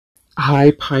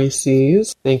Hi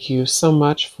Pisces, thank you so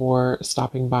much for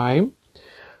stopping by.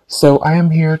 So I am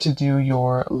here to do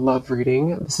your love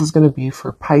reading. This is going to be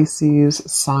for Pisces,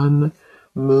 Sun,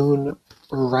 Moon,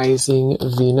 Rising,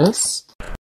 Venus.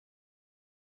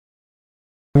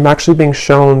 I'm actually being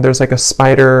shown there's like a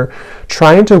spider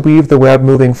trying to weave the web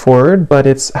moving forward, but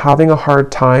it's having a hard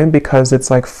time because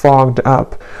it's like fogged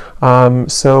up.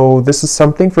 So this is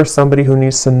something for somebody who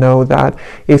needs to know that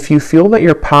if you feel that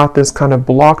your path is kind of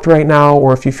blocked right now,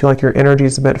 or if you feel like your energy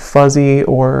is a bit fuzzy,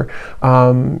 or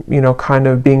kind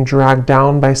of being dragged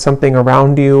down by something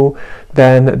around you,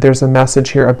 then there's a message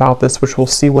here about this, which we'll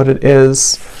see what it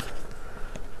is.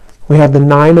 We have the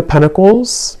Nine of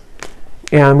Pentacles.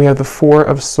 And we have the Four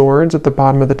of Swords at the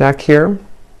bottom of the deck here.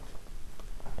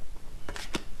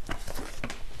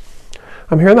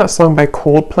 I'm hearing that song by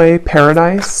Coldplay,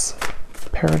 Paradise.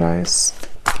 Paradise.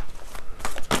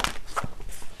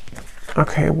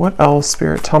 Okay, what else,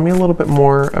 Spirit? Tell me a little bit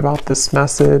more about this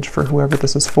message for whoever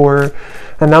this is for.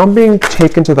 And now I'm being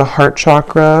taken to the heart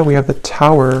chakra. We have the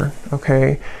Tower,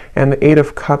 okay? And the Eight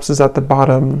of Cups is at the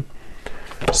bottom.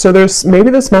 So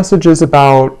maybe this message is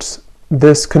about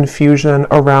this confusion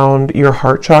around your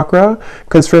heart chakra,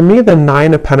 because for me the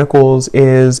Nine of Pentacles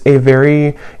is a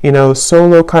very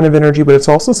solo kind of energy, but it's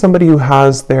also somebody who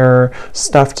has their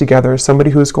stuff together, somebody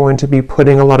who's going to be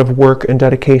putting a lot of work and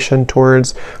dedication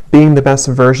towards being the best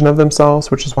version of themselves,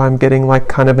 which is why I'm getting like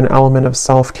kind of an element of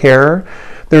self-care.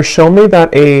 They're showing me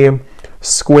that a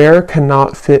square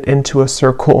cannot fit into a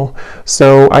circle.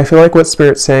 So I feel like what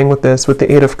Spirit's saying with this, with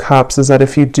the Eight of Cups, is that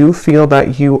if you do feel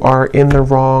that you are in the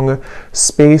wrong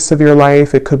space of your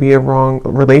life, it could be a wrong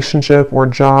relationship or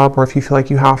job, or if you feel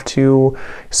like you have to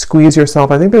squeeze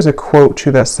yourself. I think there's a quote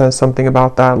too that says something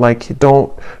about that, like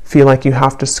don't feel like you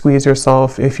have to squeeze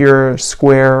yourself if you're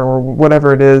square or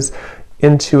whatever it is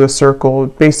into a circle,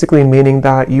 basically meaning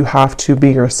that you have to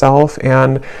be yourself.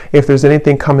 And if there's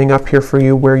anything coming up here for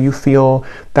you where you feel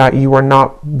that you are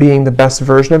not being the best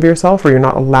version of yourself, or you're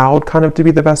not allowed kind of to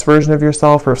be the best version of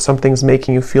yourself, or if something's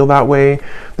making you feel that way,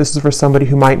 this is for somebody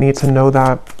who might need to know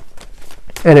that.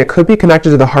 And it could be connected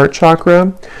to the heart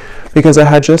chakra, because I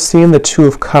had just seen the Two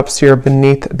of Cups here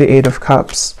beneath the Eight of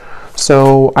Cups.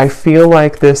 So I feel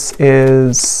like this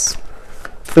is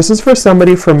for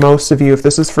somebody, for most of you. If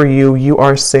this is for you, you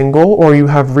are single or you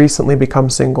have recently become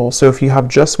single. So if you have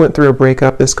just went through a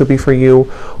breakup, this could be for you.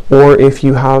 Or if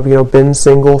you have, been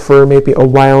single for maybe a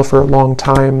while, for a long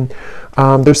time.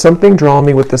 There's something drawing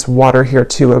me with this water here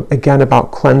too, again,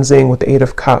 about cleansing with the Eight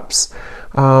of Cups.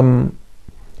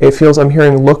 It feels, I'm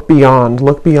hearing look beyond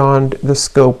the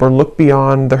scope, or look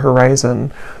beyond the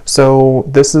horizon. So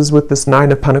this is with this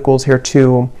Nine of Pentacles here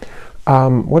too.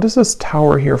 What is this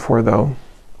Tower here for though?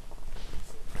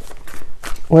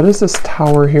 What is this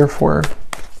Tower here for?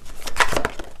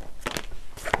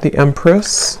 The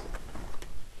Empress.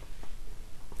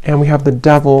 And we have the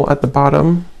Devil at the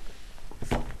bottom.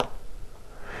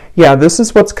 Yeah, this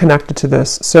is what's connected to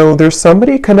this. So there's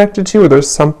somebody connected to you, or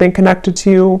there's something connected to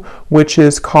you, which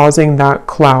is causing that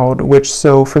cloud,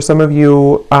 so for some of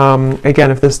you,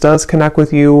 again, if this does connect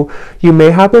with you, you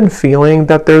may have been feeling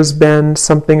that there's been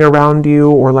something around you,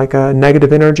 or like a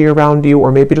negative energy around you,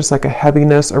 or maybe just like a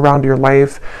heaviness around your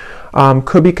life.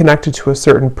 Could be connected to a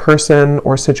certain person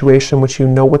or situation, which you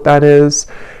know what that is.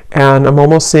 And I'm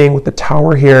almost seeing with the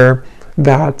Tower here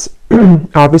that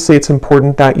obviously it's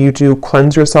important that you do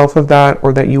cleanse yourself of that,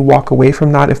 or that you walk away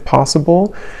from that if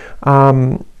possible.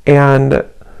 And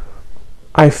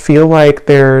I feel like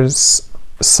there's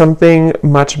something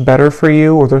much better for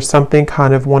you, or there's something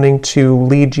kind of wanting to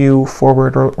lead you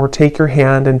forward, or take your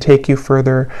hand and take you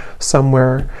further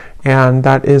somewhere. And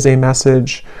that is a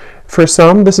message. For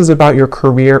some, this is about your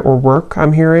career or work,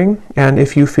 I'm hearing. And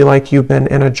if you feel like you've been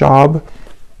in a job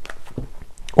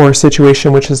or a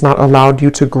situation which has not allowed you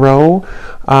to grow,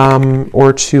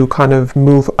 or to kind of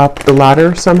move up the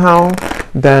ladder somehow,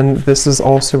 then this is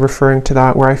also referring to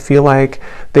that, where I feel like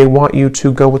they want you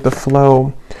to go with the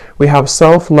flow. We have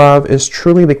self-love is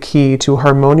truly the key to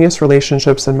harmonious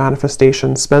relationships and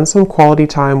manifestations. Spend some quality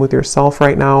time with yourself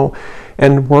right now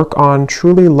and work on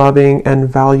truly loving and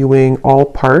valuing all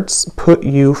parts. Put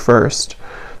you first.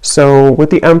 So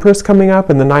with the Empress coming up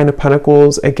and the Nine of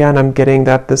Pentacles, again, I'm getting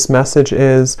that this message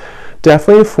is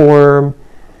definitely for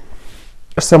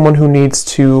someone who needs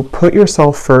to put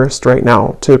yourself first right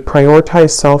now, to prioritize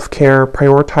self-care,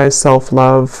 prioritize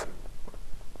self-love.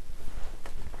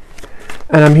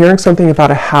 And I'm hearing something about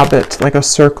a habit, like a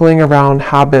circling around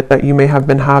habit that you may have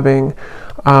been having.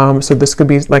 So this could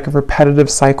be like a repetitive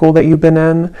cycle that you've been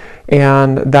in,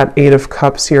 and that Eight of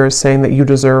Cups here is saying that you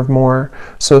deserve more.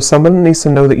 So someone needs to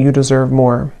know that you deserve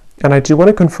more. And I do want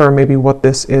to confirm maybe what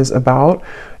this is about.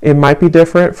 It might be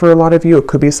different for a lot of you. It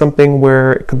could be something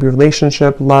where it could be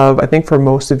relationship, love. I think for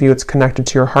most of you, it's connected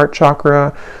to your heart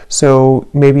chakra. So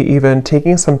maybe even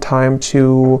taking some time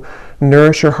to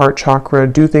nourish your heart chakra,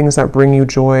 do things that bring you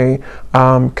joy,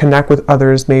 connect with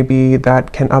others maybe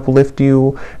that can uplift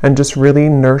you, and just really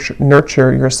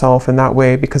nurture yourself in that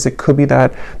way, because it could be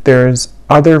that there's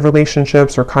other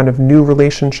relationships or kind of new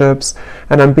relationships.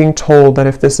 And I'm being told that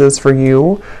if this is for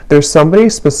you, there's somebody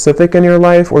specific in your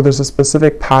life, or there's a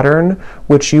specific pattern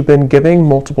which you've been giving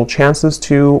multiple chances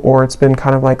to, or it's been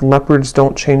kind of like leopards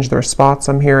don't change their spots,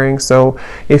 I'm hearing. So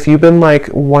if you've been like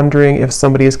wondering if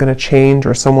somebody is going to change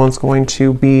or someone's going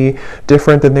to be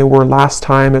different than they were last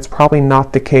time, it's probably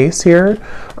not the case here.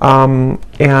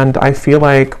 And I feel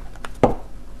like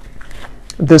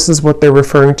this is what they're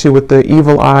referring to with the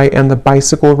evil eye and the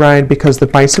bicycle ride, because the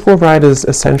bicycle ride is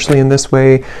essentially in this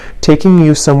way taking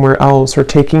you somewhere else, or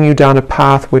taking you down a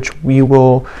path which you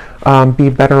will be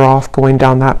better off going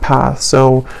down that path.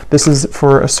 So this is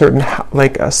for a certain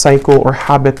like a cycle or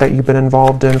habit that you've been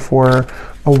involved in for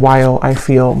a while, I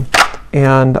feel.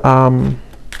 And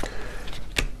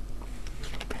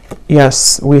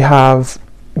yes, we have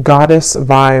goddess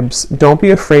vibes. Don't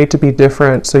be afraid to be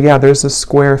different. So yeah, there's a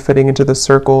square fitting into the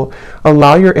circle.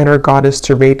 Allow your inner goddess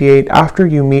to radiate. After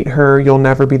you meet her, you'll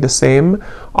never be the same.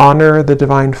 Honor the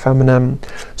divine feminine.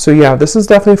 So yeah, this is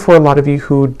definitely for a lot of you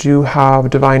who do have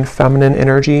divine feminine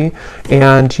energy,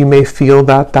 and you may feel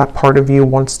that that part of you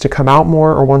wants to come out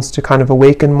more, or wants to kind of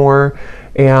awaken more.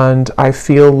 And I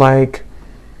feel like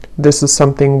this is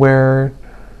something where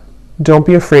don't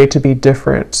be afraid to be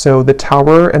different. So the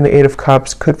Tower and the Eight of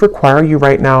Cups could require you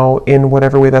right now, in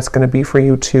whatever way that's going to be for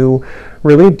you, to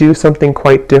really do something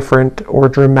quite different or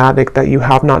dramatic that you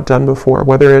have not done before,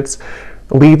 whether it's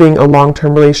leaving a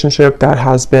long-term relationship that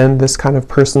has been this kind of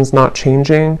person's not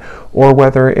changing, or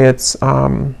whether it's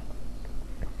you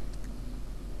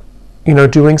know,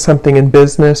 doing something in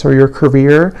business or your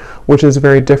career which is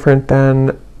very different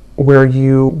than what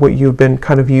you've been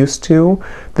kind of used to.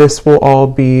 This will all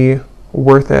be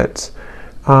worth it.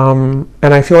 And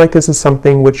I feel like this is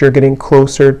something which you're getting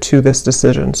closer to this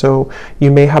decision. So you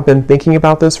may have been thinking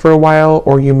about this for a while,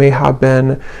 or you may have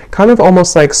been kind of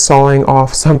almost like sawing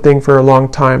off something for a long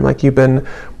time. Like you've been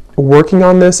working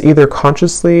on this either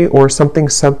consciously, or something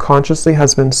subconsciously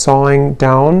has been sawing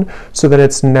down so that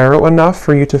it's narrow enough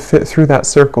for you to fit through that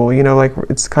circle. You know, like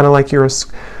it's kind of like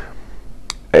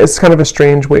it's kind of a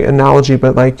strange analogy,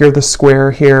 but like you're the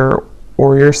square here,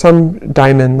 or you're some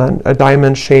diamond, a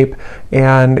diamond shape,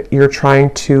 and you're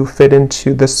trying to fit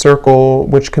into this circle,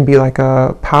 which can be like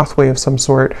a pathway of some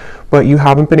sort, but you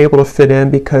haven't been able to fit in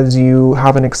because you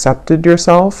haven't accepted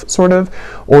yourself, sort of,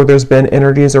 or there's been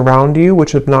energies around you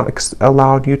which have not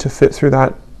allowed you to fit through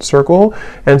that circle.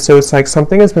 And so it's like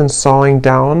something has been sawing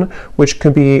down, which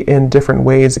could be in different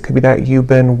ways. It could be that you've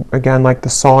been, again, like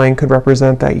the sawing could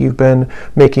represent that you've been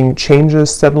making changes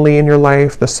steadily in your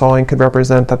life. The sawing could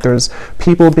represent that there's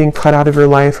people being cut out of your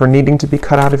life, or needing to be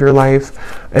cut out of your life,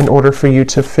 in order for you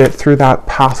to fit through that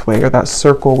pathway or that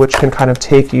circle, which can kind of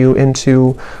take you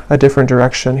into a different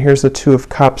direction. Here's the Two of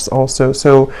Cups also.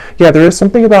 So yeah, there is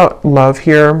something about love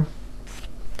here.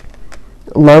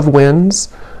 Love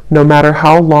wins. No matter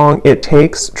how long it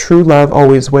takes, true love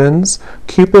always wins.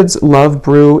 Cupid's love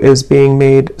brew is being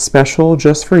made special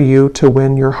just for you to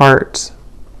win your heart.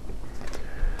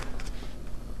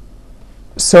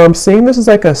 So I'm seeing this as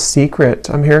like a secret.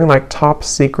 I'm hearing like top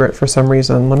secret for some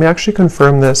reason. Let me actually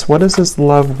confirm this. What is this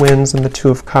love wins in the Two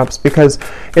of Cups? Because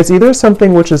it's either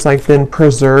something which has like been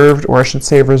preserved, or I should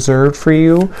say reserved for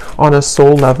you on a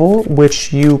soul level,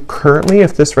 which you currently,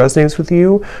 if this resonates with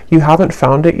you, you haven't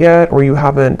found it yet, or you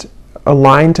haven't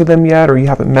aligned to them yet, or you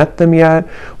haven't met them yet.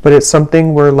 But it's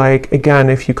something where, like,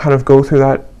 again, if you kind of go through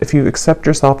that, if you accept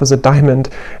yourself as a diamond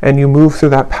and you move through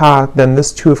that path, then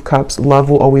this Two of Cups, love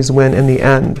will always win in the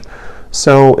end.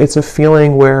 So it's a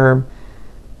feeling where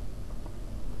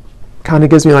kind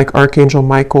of gives me like Archangel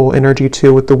Michael energy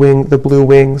too, with the blue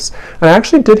wings. And I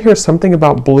actually did hear something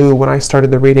about blue when I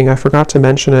started the reading. I forgot to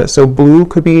mention it. So blue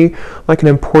could be like an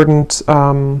important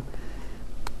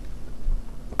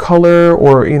color,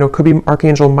 or, you know, could be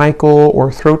Archangel Michael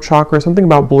or throat chakra, something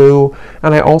about blue.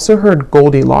 And I also heard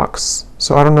Goldilocks.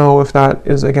 So I don't know if that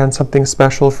is, again, something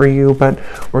special for you, but,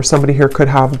 or somebody here could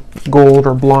have gold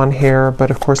or blonde hair,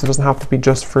 but of course it doesn't have to be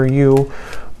just for you.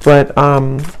 But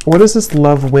what is this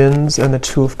love wins and the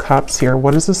Two of Cups here?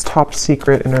 What is this top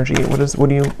secret energy?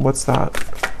 What's that?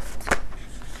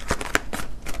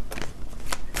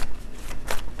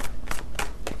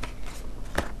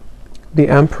 The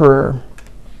Emperor.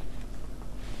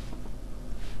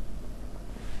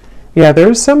 Yeah,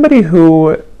 there's somebody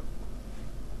who,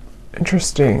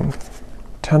 interesting,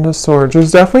 Ten of Swords.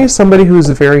 There's definitely somebody who's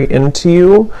very into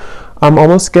you. I'm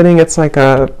almost getting it's like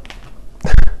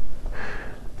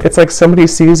somebody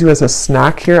sees you as a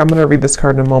snack here. I'm going to read this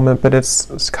card in a moment, but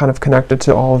it's kind of connected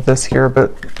to all of this here.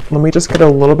 But let me just get a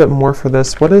little bit more for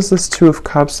this. What is this Two of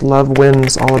Cups, love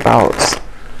wins all about?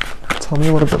 Tell me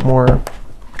a little bit more.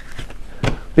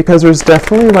 Because there's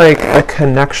definitely like a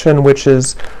connection which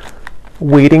is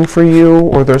waiting for you,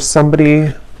 or there's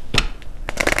somebody...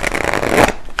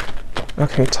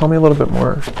 Okay, tell me a little bit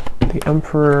more. The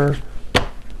Emperor,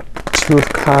 Two of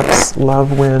Cups,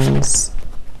 love wins.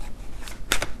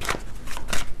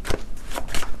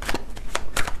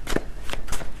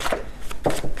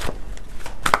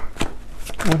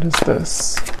 What is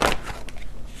this?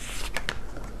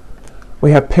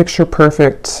 We have picture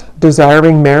perfect,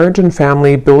 desiring marriage and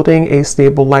family, building a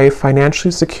stable life,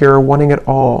 financially secure, wanting it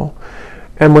all.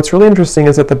 And what's really interesting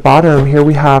is at the bottom here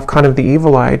we have kind of the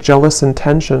evil eye, jealous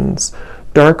intentions,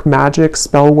 dark magic,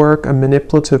 spell work, a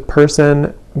manipulative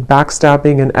person,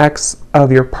 backstabbing an ex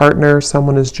of your partner,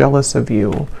 someone is jealous of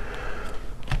you.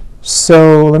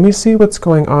 So let me see what's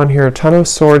going on here. Ten of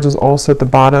Swords is also at the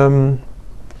bottom.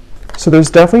 So there's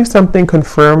definitely something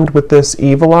confirmed with this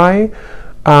evil eye.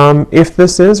 If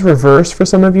this is reversed for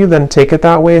some of you, then take it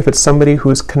that way. If it's somebody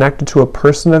who's connected to a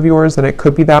person of yours, then it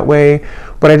could be that way.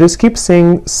 But I just keep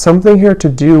seeing something here to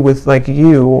do with like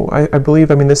you. I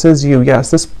believe, I mean, this is you. Yes,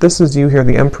 this is you here,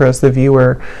 the Empress, the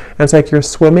viewer. And it's like you're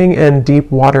swimming in deep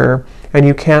water and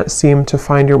you can't seem to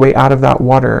find your way out of that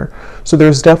water. So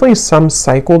there's definitely some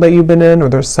cycle that you've been in, or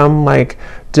there's some like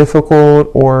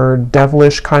difficult or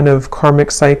devilish kind of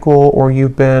karmic cycle, or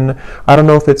you've been, I don't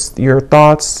know if it's your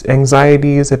thoughts,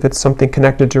 anxieties, if it's something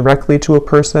connected directly to a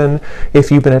person, if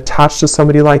you've been attached to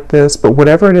somebody like this, but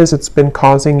whatever it is, it's been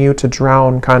causing you to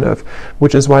drown kind of,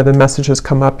 which is why the message has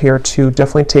come up here to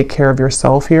definitely take care of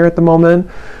yourself here at the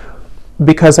moment.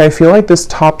 Because I feel like this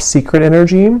top secret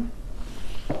energy,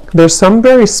 there's some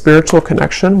very spiritual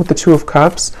connection with the Two of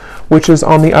Cups, which is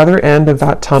on the other end of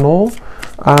that tunnel.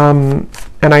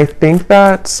 And I think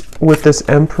that with this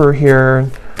Emperor here,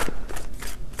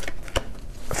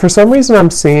 for some reason I'm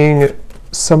seeing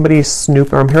somebody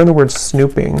snoop, or I'm hearing the word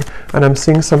snooping, and I'm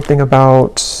seeing something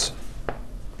about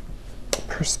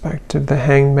perspective, the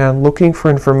Hangman, looking for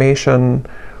information.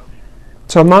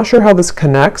 So I'm not sure how this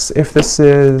connects, if this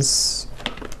is...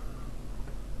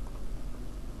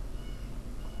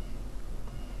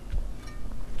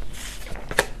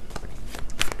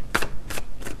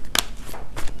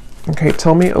 Okay,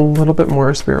 tell me a little bit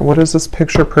more, Spirit. What is this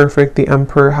picture perfect, the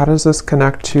Emperor? How does this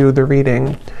connect to the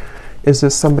reading? Is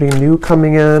this somebody new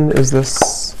coming in? Is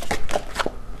this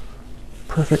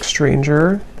perfect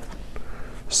stranger?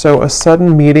 So a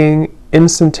sudden meeting,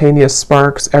 instantaneous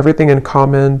sparks, everything in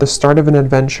common, the start of an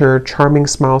adventure, charming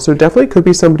smile. So it definitely could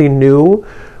be somebody new.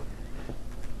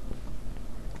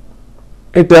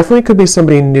 It definitely could be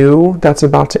somebody new that's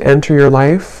about to enter your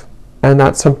life, and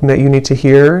that's something that you need to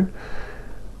hear.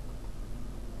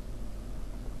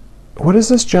 What is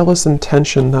this jealous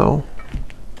intention, though?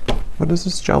 What is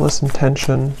this jealous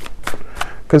intention?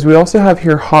 Because we also have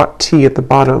here hot tea at the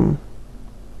bottom.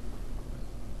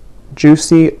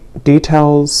 Juicy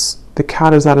details. The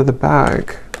cat is out of the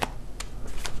bag.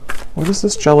 What is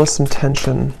this jealous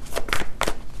intention?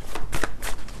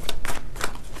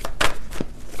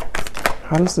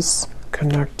 How does this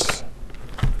connect?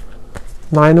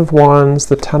 Nine of Wands,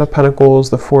 the Ten of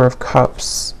Pentacles, the Four of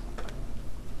Cups.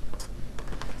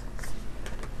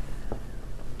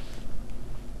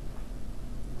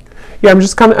 Yeah,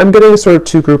 I'm getting sort of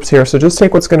two groups here, so just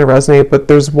take what's going to resonate, but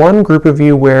there's one group of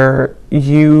you where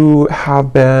you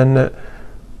have been,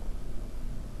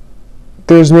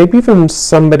 there's maybe even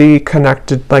somebody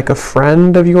connected, like a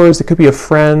friend of yours. It could be a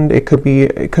friend, it could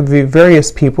be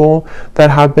various people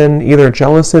that have been either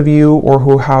jealous of you or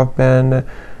who have been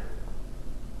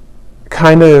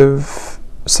kind of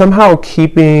somehow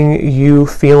keeping you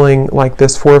feeling like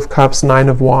this Four of Cups, Nine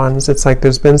of Wands. It's like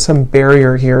there's been some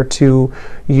barrier here to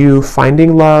you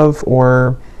finding love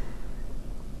or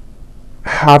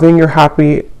having your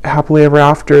happily ever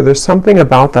after. There's something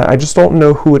about that. I just don't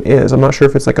know who it is. I'm not sure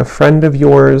if it's like a friend of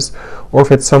yours or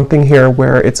if it's something here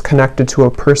where it's connected to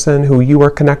a person who you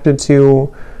are connected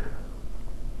to.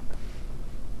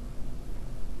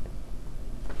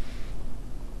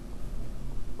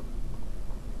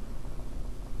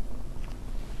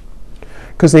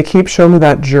 Because they keep showing me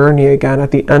that journey again,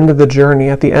 at the end of the journey,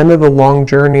 at the end of the long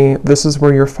journey, this is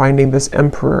where you're finding this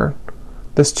Emperor,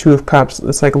 this Two of Cups.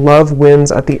 It's like love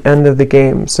wins at the end of the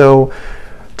game. So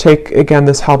take again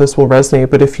how this will resonate,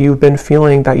 but if you've been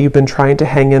feeling that you've been trying to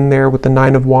hang in there with the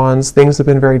Nine of Wands, things have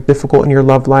been very difficult in your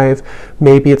love life,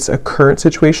 maybe it's a current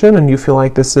situation and you feel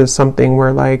like this is something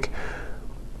where, like,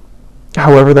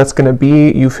 however that's going to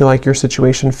be, you feel like your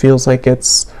situation feels like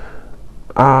it's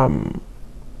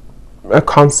a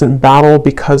constant battle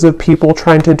because of people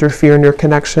trying to interfere in your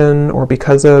connection, or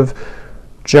because of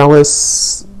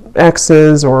jealous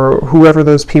exes or whoever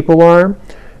those people are.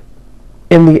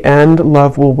 In the end,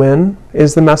 love will win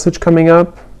is the message coming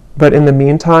up. But in the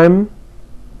meantime,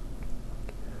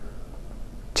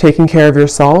 taking care of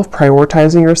yourself,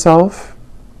 prioritizing yourself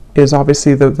is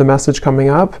obviously the message coming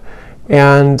up.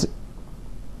 And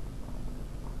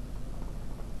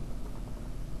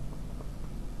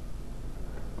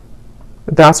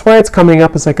that's why it's coming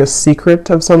up as like a secret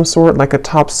of some sort, like a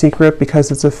top secret,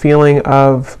 because it's a feeling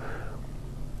of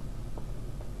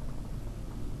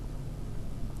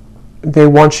they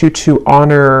want you to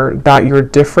honor that you're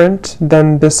different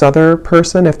than this other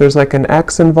person. If there's like an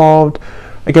ex involved,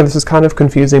 again, this is kind of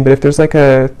confusing, but if there's like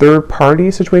a third party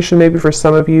situation maybe for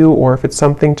some of you, or if it's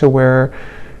something to where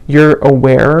you're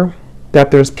aware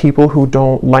that there's people who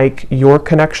don't like your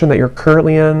connection that you're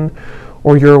currently in,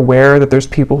 or you're aware that there's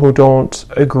people who don't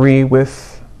agree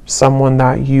with someone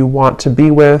that you want to be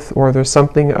with, or there's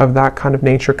something of that kind of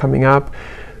nature coming up,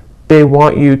 they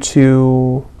want you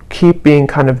to keep being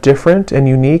kind of different and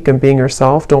unique and being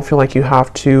yourself. Don't feel like you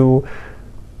have to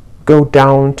go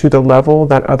down to the level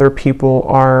that other people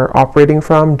are operating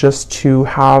from just to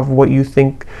have what you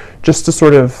think, just to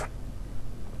sort of,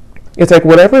 it's like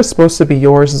whatever is supposed to be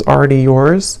yours is already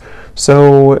yours.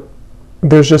 So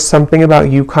there's just something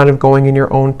about you kind of going in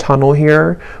your own tunnel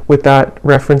here with that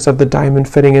reference of the diamond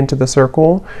fitting into the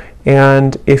circle.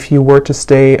 And if you were to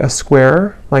stay a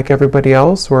square like everybody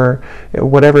else, or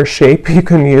whatever shape you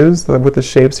can use with the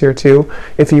shapes here too,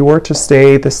 if you were to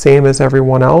stay the same as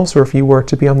everyone else, or if you were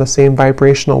to be on the same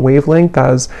vibrational wavelength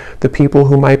as the people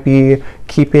who might be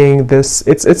keeping this,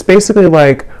 it's basically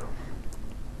like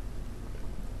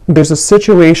there's a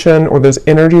situation or there's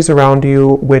energies around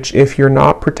you which, if you're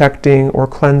not protecting or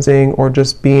cleansing or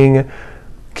just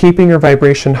keeping your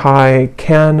vibration high,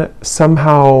 can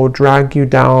somehow drag you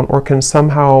down or can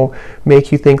somehow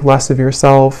make you think less of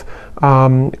yourself,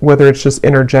 whether it's just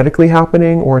energetically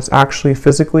happening or it's actually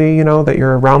physically, that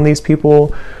you're around these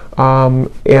people.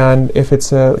 And if it's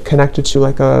connected to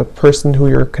like a person who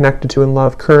you're connected to in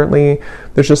love currently,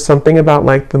 there's just something about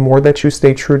like the more that you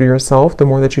stay true to yourself, the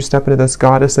more that you step into this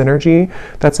goddess energy,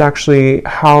 that's actually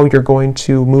how you're going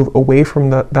to move away from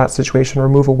that situation, or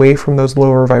move away from those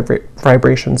lower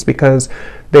vibrations, because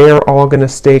they are all going to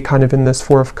stay kind of in this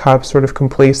Four of Cups, sort of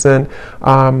complacent,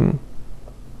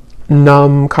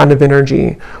 numb kind of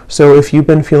energy. So if you've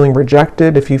been feeling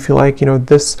rejected, if you feel like,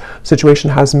 this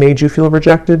situation has made you feel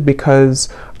rejected because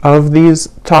of these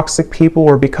toxic people,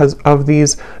 or because of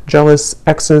these jealous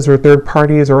exes or third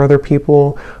parties or other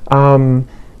people,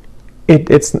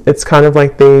 it's kind of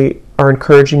like they are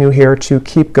encouraging you here to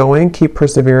keep going, keep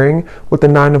persevering. With the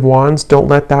Nine of Wands, don't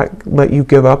let you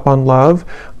give up on love,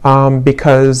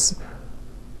 because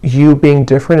you being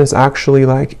different is actually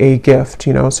like a gift,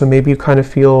 so maybe you kind of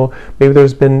feel, maybe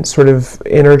there's been sort of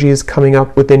energies coming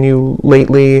up within you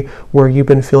lately where you've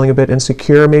been feeling a bit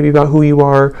insecure maybe about who you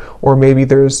are, or maybe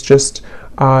there's just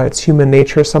it's human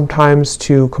nature sometimes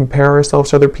to compare ourselves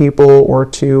to other people, or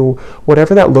to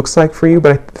whatever that looks like for you,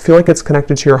 but I feel like it's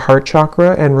connected to your heart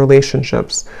chakra and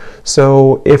relationships.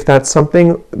 So if that's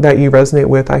something that you resonate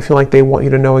with, I feel like they want you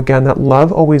to know again that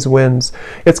love always wins.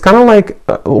 It's kind of like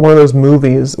one of those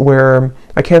movies where,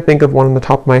 I can't think of one on the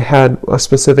top of my head, a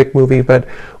specific movie, but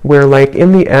where like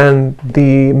in the end,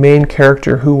 the main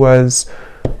character who was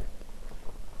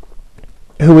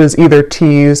either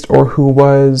teased or who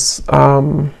was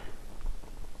kind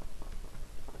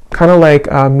of like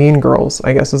Mean Girls,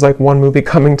 I guess, is like one movie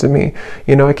coming to me.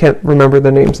 I can't remember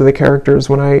the names of the characters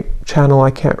when I channel.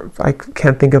 I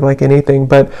can't think of like anything,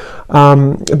 but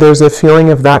there's a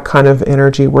feeling of that kind of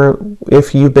energy where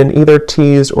if you've been either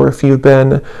teased or if you've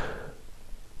been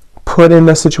put in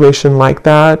a situation like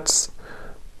that,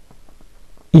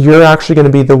 you're actually going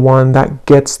to be the one that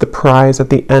gets the prize at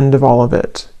the end of all of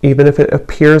it. Even if it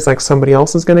appears like somebody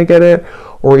else is going to get it,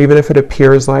 or even if it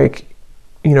appears like,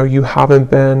 you haven't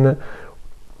been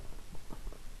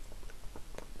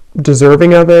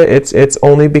deserving of it, it's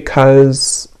only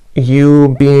because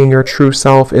you being your true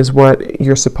self is what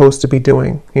you're supposed to be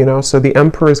doing, So the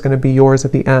Emperor is going to be yours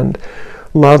at the end.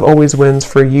 Love always wins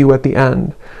for you at the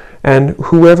end. And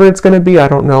whoever it's going to be, I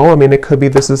don't know. I mean, it could be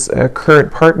this is a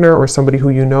current partner or somebody who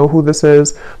you know who this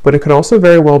is, but it could also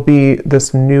very well be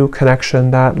this new connection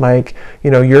that, like,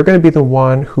 you know, you're going to be the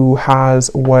one who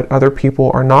has what other people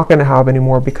are not going to have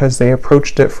anymore because they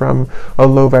approached it from a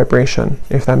low vibration,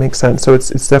 if that makes sense. So it's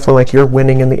definitely like you're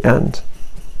winning in the end.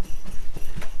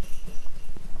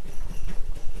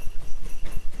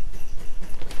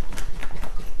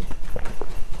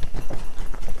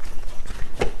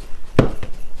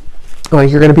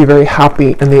 You're going to be very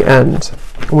happy in the end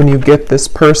when you get this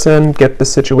person, get the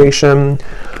situation,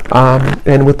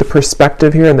 and with the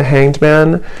perspective here and the Hanged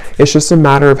Man, it's just a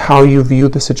matter of how you view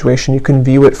the situation. You can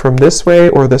view it from this way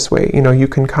or this way. You know, you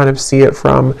can kind of see it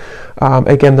from,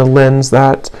 again, the lens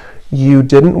that you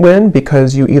didn't win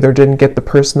because you either didn't get the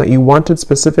person that you wanted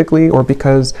specifically, or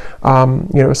because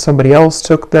you know, somebody else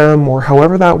took them, or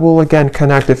however that will again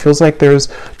connect. It feels like there's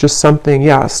just something.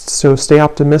 Yes, so stay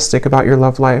optimistic about your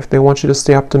love life. They want you to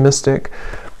stay optimistic.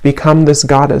 Become this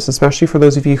goddess, especially for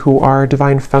those of you who are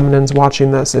divine feminines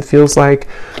watching this. It feels like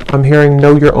I'm hearing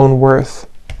know your own worth.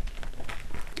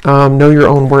 Know your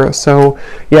own worth. So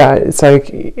yeah, it's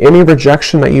like any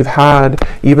rejection that you've had,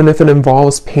 even if it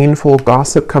involves painful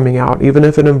gossip coming out, even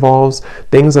if it involves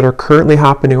things that are currently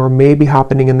happening or may be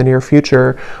happening in the near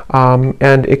future,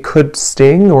 and it could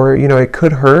sting, or, you know, it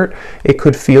could hurt, it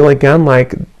could feel again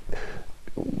like,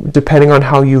 depending on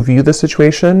how you view the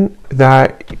situation,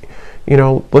 that, you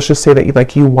know, let's just say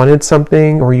that you wanted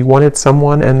something or you wanted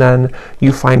someone, and then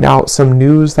you find out some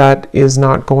news that is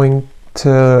not going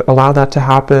to allow that to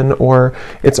happen, or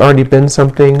it's already been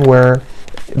something where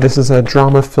this is a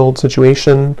drama-filled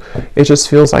situation. It just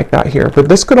feels like that here. But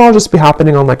this could all just be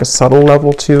happening on like a subtle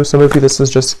level too. Some of you, this is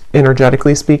just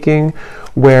energetically speaking,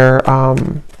 where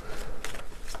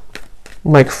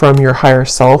like from your higher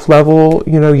self level,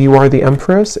 you know, you are the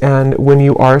Empress, and when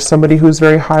you are somebody who's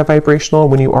very high vibrational,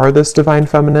 when you are this divine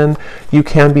feminine, you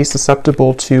can be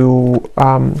susceptible to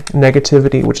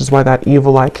negativity, which is why that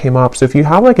evil eye came up. So if you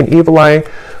have like an evil eye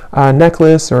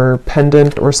necklace or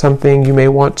pendant or something, you may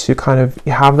want to kind of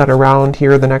have that around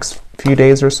here the next few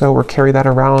days or so, or carry that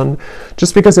around,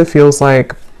 just because it feels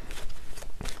like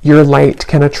your light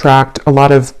can attract a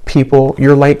lot of people.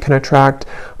 Your light can attract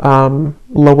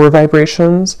lower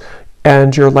vibrations,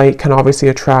 and your light can obviously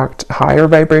attract higher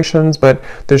vibrations. But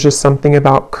there's just something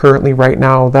about currently right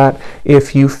now that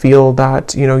if you feel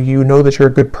that, you know that you're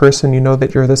a good person, you know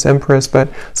that you're this Empress, but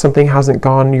something hasn't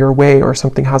gone your way, or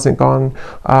something hasn't gone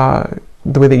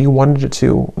the way that you wanted it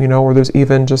to, you know, or there's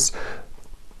even just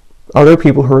other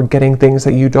people who are getting things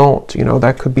that you don't, you know,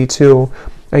 that could be too.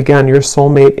 Again, your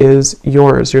soulmate is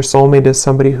yours. Your soulmate is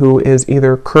somebody who is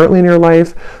either currently in your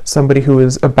life, somebody who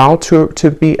is about to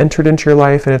be entered into your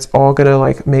life, and it's all gonna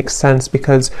like make sense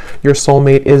because your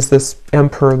soulmate is this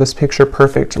emperor, this picture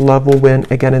perfect. Love will win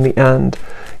again in the end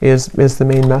is the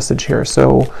main message here.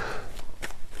 So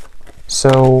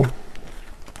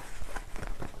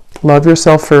love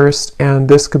yourself first, and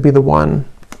this could be the one.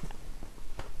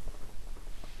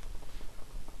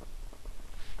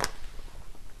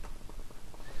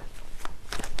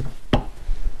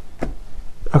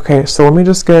 Okay, so let me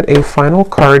just get a final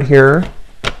card here.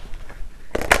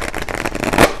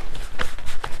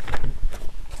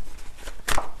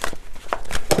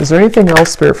 Is there anything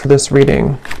else, Spirit, for this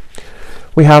reading?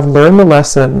 We have learn the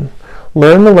lesson.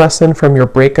 Learn the lesson from your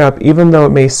breakup, even though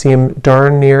it may seem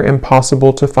darn near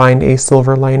impossible to find a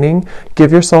silver lining.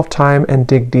 Give yourself time and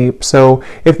dig deep. So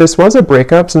if this was a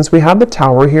breakup, since we have the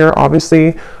Tower here,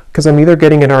 obviously, because I'm either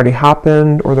getting it already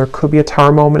happened, or there could be a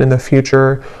Tower moment in the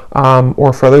future,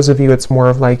 or for others of you, it's more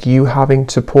of like you having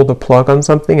to pull the plug on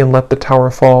something and let the Tower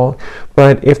fall.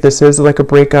 But if this is like a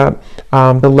breakup,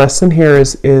 the lesson here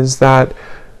is that,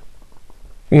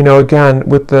 you know, again,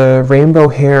 with the rainbow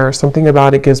hair, something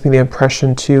about it gives me the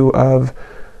impression too of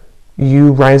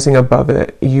you rising above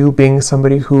it, you being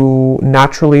somebody who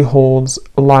naturally holds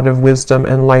a lot of wisdom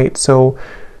and light. So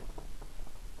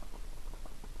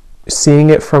seeing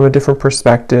it from a different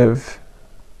perspective,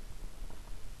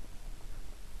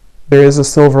 there is a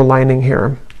silver lining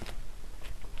here.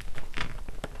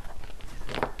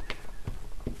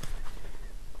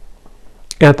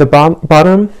 At the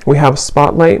bottom, we have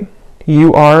spotlight.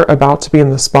 You are about to be in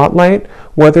the spotlight,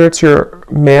 whether it's your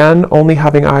man only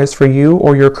having eyes for you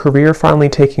or your career finally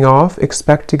taking off.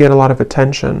 Expect to get a lot of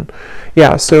attention.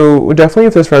 Yeah, so definitely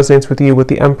if this resonates with you, with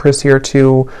the Empress here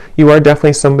too, you are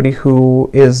definitely somebody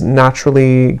who is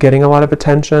naturally getting a lot of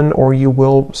attention, or you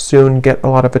will soon get a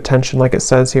lot of attention, like it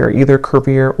says here, either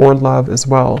career or love as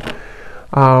well.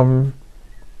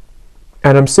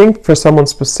 And I'm seeing for someone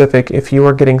specific, if you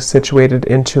are getting situated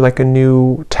into like a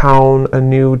new town, a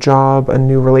new job, a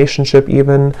new relationship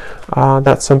even,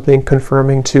 that's something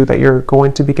confirming too that you're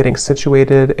going to be getting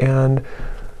situated and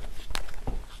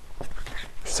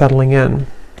settling in.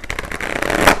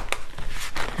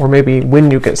 Or maybe when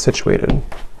you get situated.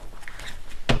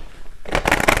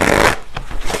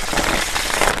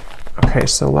 Okay,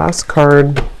 so last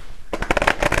card.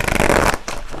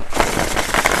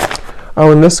 Oh,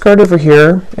 and this card over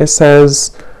here, it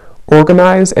says,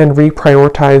 organize and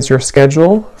reprioritize your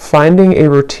schedule. Finding a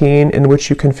routine in which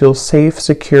you can feel safe,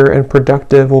 secure, and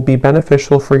productive will be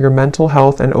beneficial for your mental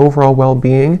health and overall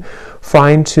well-being.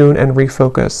 Fine tune and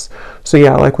refocus. So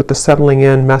yeah, like with the settling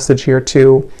in message here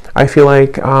too, I feel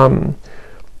like,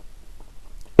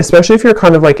 especially if you're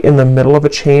kind of like in the middle of a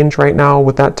change right now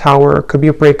with that Tower, it could be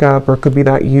a breakup, or it could be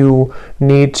that you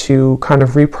need to kind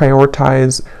of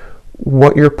reprioritize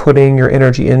what you're putting your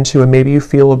energy into, and maybe you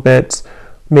feel a bit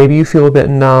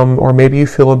numb, or maybe you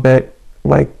feel a bit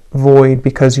like void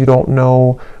because you don't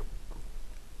know,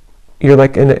 you're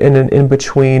like in an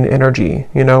in-between energy,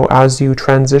 you know, as you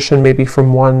transition maybe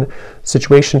from one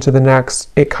situation to the next.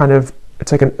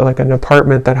 It's like an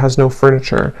apartment that has no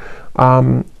furniture,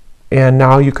 and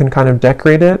now you can kind of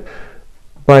decorate it,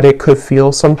 but it could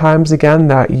feel sometimes again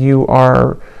that you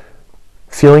are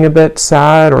feeling a bit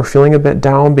sad or feeling a bit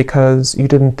down because you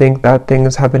didn't think that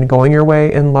things have been going your way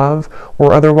in love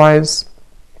or otherwise.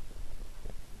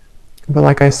 But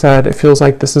like I said, it feels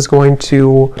like this is going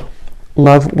to,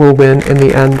 love will win in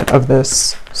the end of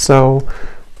this. So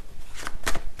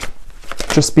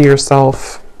just be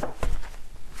yourself.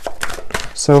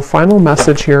 So final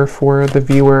message here for the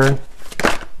viewer.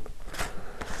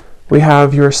 We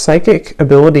have, your psychic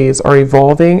abilities are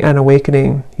evolving and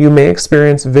awakening. You may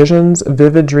experience visions,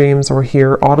 vivid dreams, or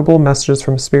hear audible messages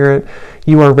from spirit.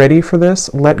 You are ready for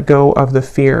this. Let go of the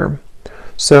fear.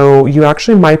 So you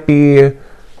actually might be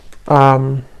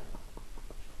having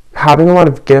a lot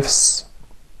of gifts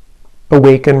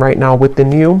awaken right now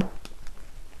within you.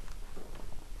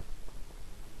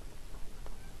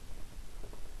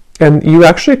 And you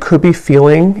actually could be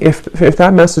feeling, if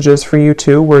that message is for you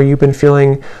too, where you've been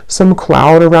feeling some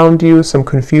cloud around you, some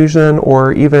confusion,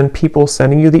 or even people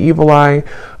sending you the evil eye,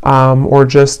 or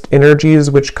just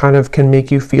energies which kind of can make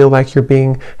you feel like you're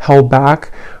being held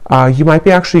back. You might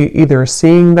be actually either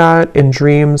seeing that in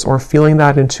dreams or feeling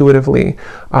that intuitively.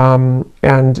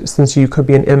 And since you could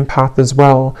be an empath as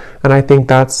well, and I think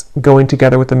that's going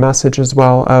together with the message as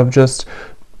well of just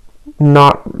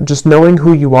knowing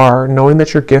who you are, knowing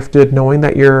that you're gifted, knowing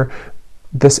that you're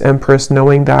this Empress,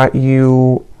 knowing that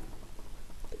you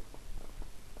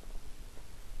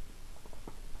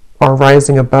are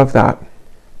rising above that.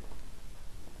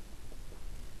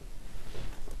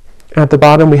 At the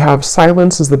bottom, we have,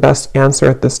 silence is the best answer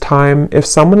at this time. If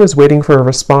someone is waiting for a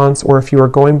response, or if you are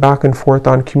going back and forth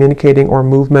on communicating or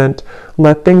movement,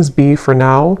 let things be for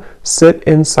now. Sit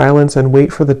in silence and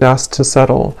wait for the dust to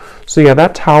settle. So yeah,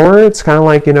 that Tower, it's kind of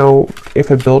like, you know, if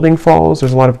a building falls,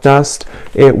 there's a lot of dust,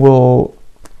 it will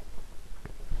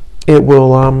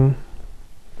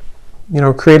you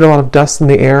know, create a lot of dust in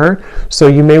the air. So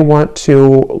you may want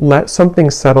to let something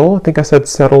settle. I think I said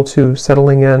settle to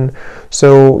settling in.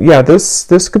 So yeah, this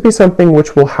could be something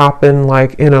which will happen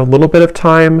like in a little bit of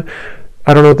time.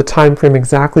 I don't know the time frame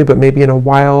exactly, but maybe in a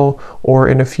while, or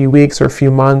in a few weeks or a few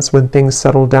months when things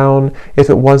settle down. If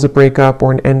it was a breakup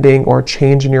or an ending or a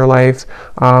change in your life,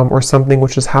 or something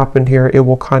which has happened here, it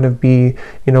will kind of be,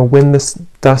 you know, when this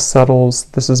dust settles,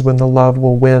 this is when the love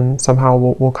will win. Somehow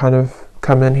will kind of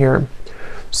come in here.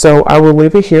 So I will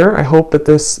leave it here. I hope that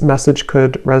this message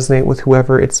could resonate with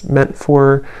whoever it's meant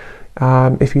for.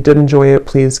 If you did enjoy it,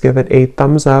 please give it a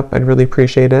thumbs up. I'd really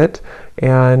appreciate it.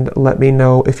 And let me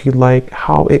know if you like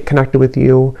how it connected with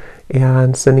you.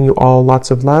 And sending you all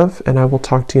lots of love. And I will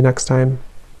talk to you next time.